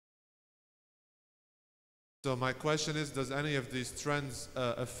So my question is, does any of these trends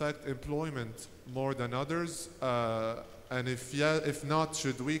affect employment more than others? And if not,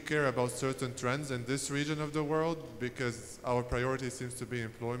 should we care about certain trends in this region of the world? Because our priority seems to be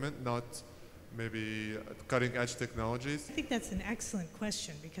employment, not maybe cutting edge technologies. I think that's an excellent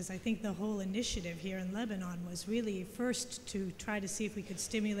question, because I think the whole initiative here in Lebanon was really first to try to see if we could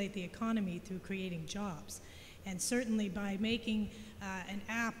stimulate the economy through creating jobs. And certainly by making an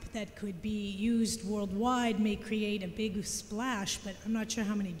app that could be used worldwide may create a big splash, but I'm not sure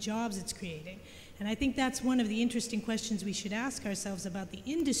how many jobs it's creating. And I think that's one of the interesting questions we should ask ourselves about the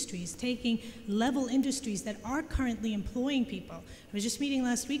industries, taking level industries that are currently employing people. I was just meeting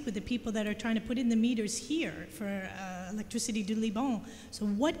last week with the people that are trying to put in the meters here for Electricity du Liban. So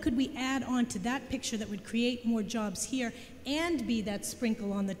what could we add on to that picture that would create more jobs here and be that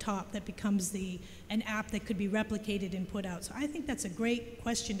sprinkle on the top that becomes an app that could be replicated and put out? So I think that's a great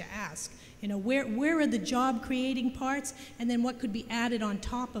question to ask. You know, where are the job creating parts, and then what could be added on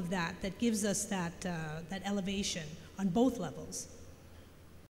top of that that gives us that elevation on both levels?